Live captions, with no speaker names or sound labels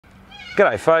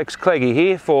G'day folks, Cleggy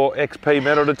here for XP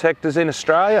Metal Detectors in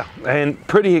Australia, and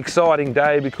pretty exciting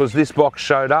day because this box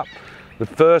showed up, the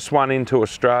first one into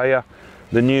Australia,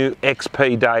 the new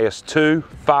XP Deus II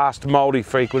fast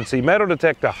multi-frequency metal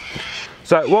detector.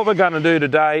 So what we're going to do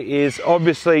today is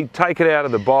obviously take it out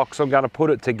of the box. I'm going to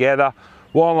put it together.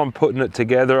 While I'm putting it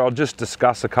together, I'll just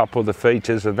discuss a couple of the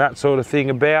features and that sort of thing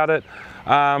about it.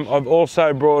 I've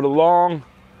also brought along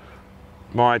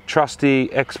my trusty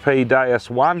XP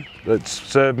Deus I that's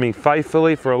served me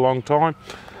faithfully for a long time.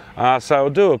 So I'll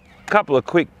do a couple of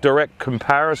quick direct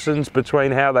comparisons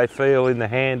between how they feel in the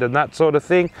hand and that sort of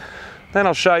thing. Then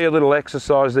I'll show you a little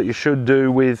exercise that you should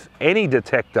do with any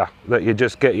detector that you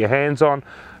just get your hands on,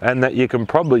 and that you can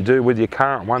probably do with your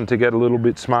current one to get a little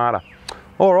bit smarter.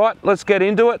 All right, let's get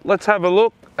into it. Let's have a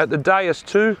look at the Deus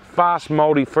II fast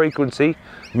multi-frequency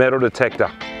metal detector.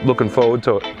 Looking forward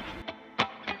to it.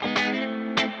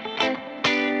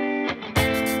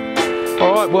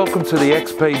 All right, welcome to the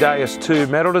XP Deus II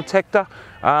metal detector.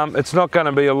 It's not going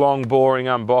to be a long, boring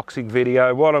unboxing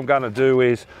video. What I'm going to do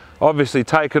is obviously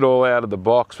take it all out of the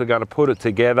box. We're going to put it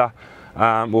together.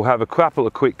 We'll have a couple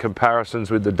of quick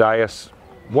comparisons with the Deus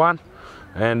I,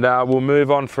 and we'll move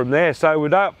on from there. So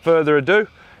without further ado,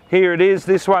 here it is.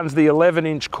 This one's the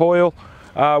 11-inch coil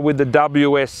with the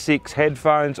WS6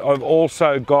 headphones. I've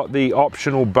also got the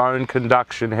optional bone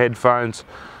conduction headphones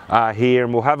here,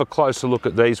 and we'll have a closer look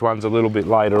at these ones a little bit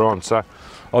later on, so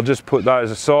I'll just put those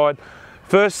aside.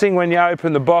 First thing, when you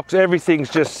open the box, everything's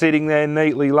just sitting there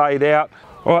neatly laid out.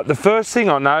 All right, the first thing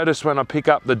I notice when I pick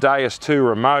up the Deus II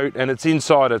remote, and it's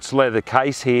inside its leather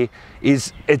case here,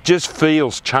 is it just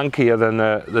feels chunkier than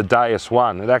the Deus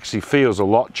I. It actually feels a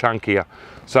lot chunkier.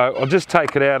 So I'll just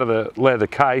take it out of the leather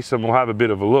case and we'll have a bit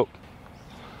of a look.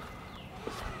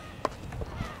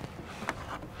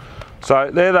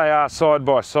 So there they are side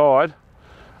by side.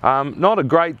 Not a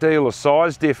great deal of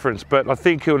size difference, but I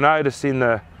think you'll notice in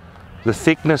the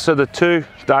thickness of the two,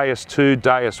 Deus II,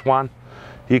 Deus I,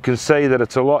 you can see that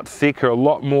it's a lot thicker, a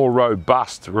lot more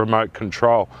robust remote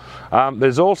control.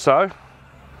 There's also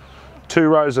 2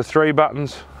 rows of 3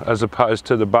 buttons as opposed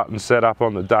to the button set up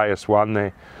on the Deus I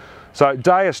there. So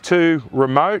Deus II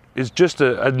remote is just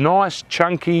a nice,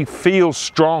 chunky, feels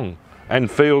strong and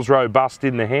feels robust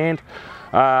in the hand.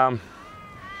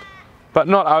 But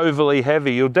not overly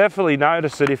heavy. You'll definitely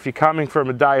notice that if you're coming from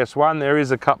a Deus I, there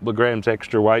is a couple of grams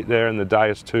extra weight there in the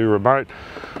Deus II remote.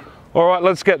 All right,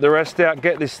 let's get the rest out,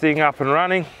 get this thing up and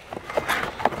running.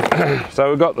 So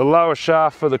we've got the lower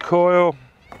shaft for the coil.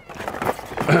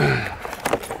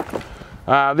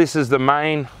 This is the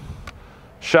main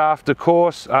shaft, of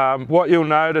course. What you'll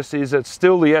notice is it's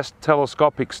still the S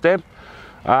telescopic stem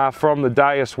from the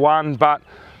Deus I, but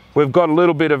we've got a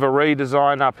little bit of a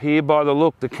redesign up here. By the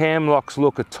look, the cam locks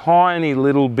look a tiny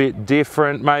little bit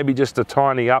different, maybe just a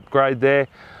tiny upgrade there.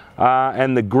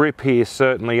 And the grip here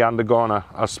certainly undergone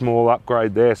a small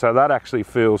upgrade there, so that actually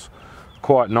feels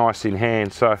quite nice in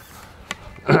hand. So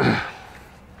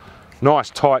nice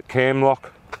tight cam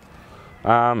lock,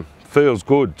 feels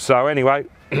good. So anyway,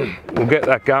 we'll get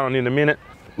that going in a minute.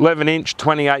 11-inch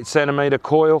 28-centimetre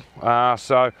coil,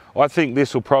 so I think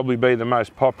this will probably be the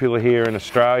most popular here in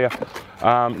Australia.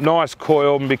 Nice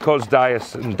coil, and because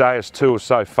Deus and Deus II are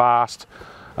so fast,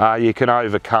 you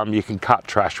can cut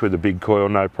trash with a big coil,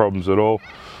 no problems at all.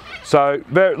 So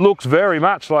it looks very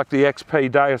much like the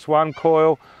XP Deus I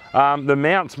coil. The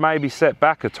mounts may be set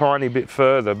back a tiny bit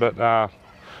further, but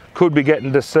could be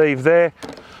getting deceived there.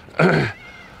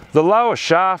 The lower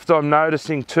shaft, I'm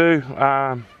noticing too,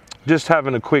 just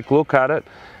having a quick look at it,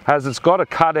 it's got a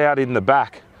cutout in the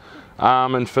back.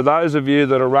 And for those of you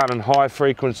that are running high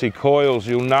frequency coils,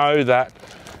 you'll know that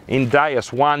in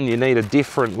Deus I you need a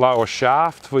different lower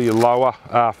shaft for your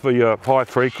high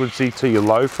frequency to your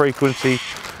low frequency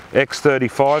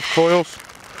X35 coils.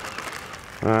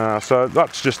 So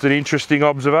that's just an interesting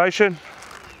observation.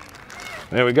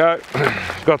 There we go.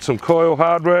 Got some coil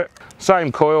hardware,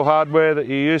 same coil hardware that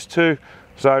you're used to.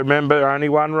 So remember, only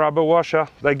one rubber washer.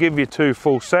 They give you 2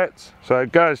 full sets, so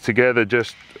it goes together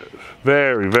just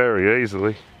very, very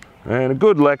easily. And a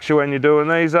good lecture when you're doing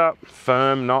these up,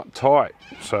 firm, not tight.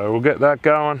 So we'll get that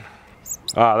going.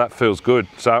 Ah, that feels good.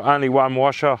 So only one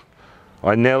washer.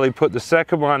 I nearly put the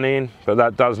second one in, but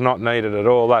that does not need it at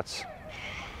all. That's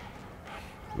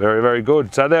very, very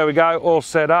good. So there we go, all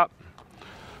set up.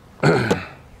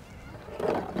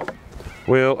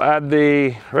 We'll add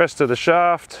the rest of the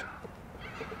shaft,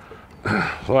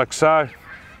 like so.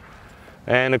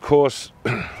 And of course,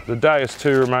 the Deus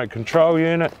II remote control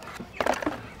unit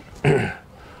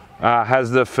has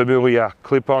the familiar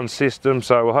clip-on system,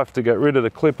 so we'll have to get rid of the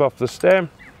clip off the stem.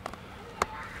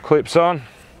 Clips on,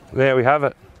 there we have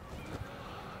it.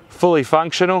 Fully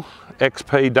functional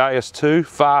XP Deus II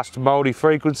fast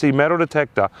multi-frequency metal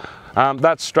detector.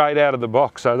 That's straight out of the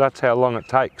box, so that's how long it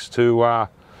takes to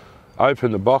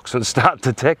open the box and start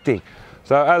detecting.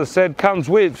 So as I said, comes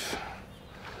with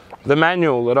the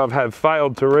manual that I've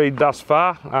failed to read thus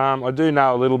far. I do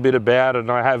know a little bit about it,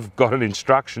 and I have got an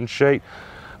instruction sheet.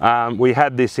 We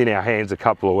had this in our hands a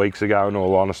couple of weeks ago, in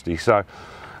all honesty. So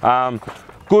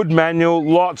good manual,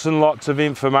 lots and lots of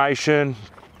information,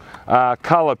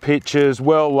 colour pictures,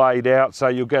 well laid out, so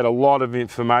you'll get a lot of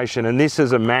information. And this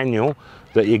is a manual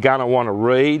that you're going to want to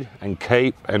read and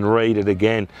keep and read it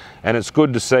again. And it's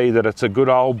good to see that it's a good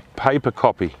old paper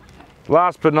copy.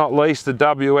 Last but not least, the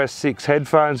WS6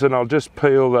 headphones, and I'll just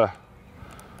peel the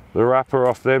wrapper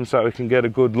off them so we can get a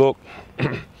good look.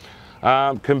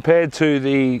 Compared to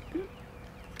the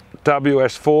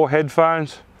WS4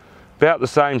 headphones, about the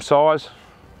same size,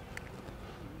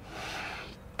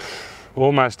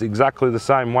 almost exactly the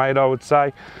same weight, I would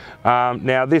say.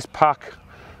 Now this puck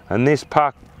and this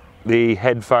puck, the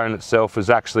headphone itself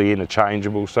is actually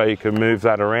interchangeable, so you can move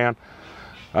that around.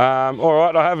 All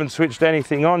right, I haven't switched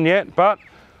anything on yet, but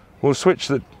we'll switch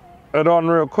it on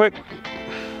real quick.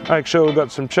 Make sure we've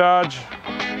got some charge.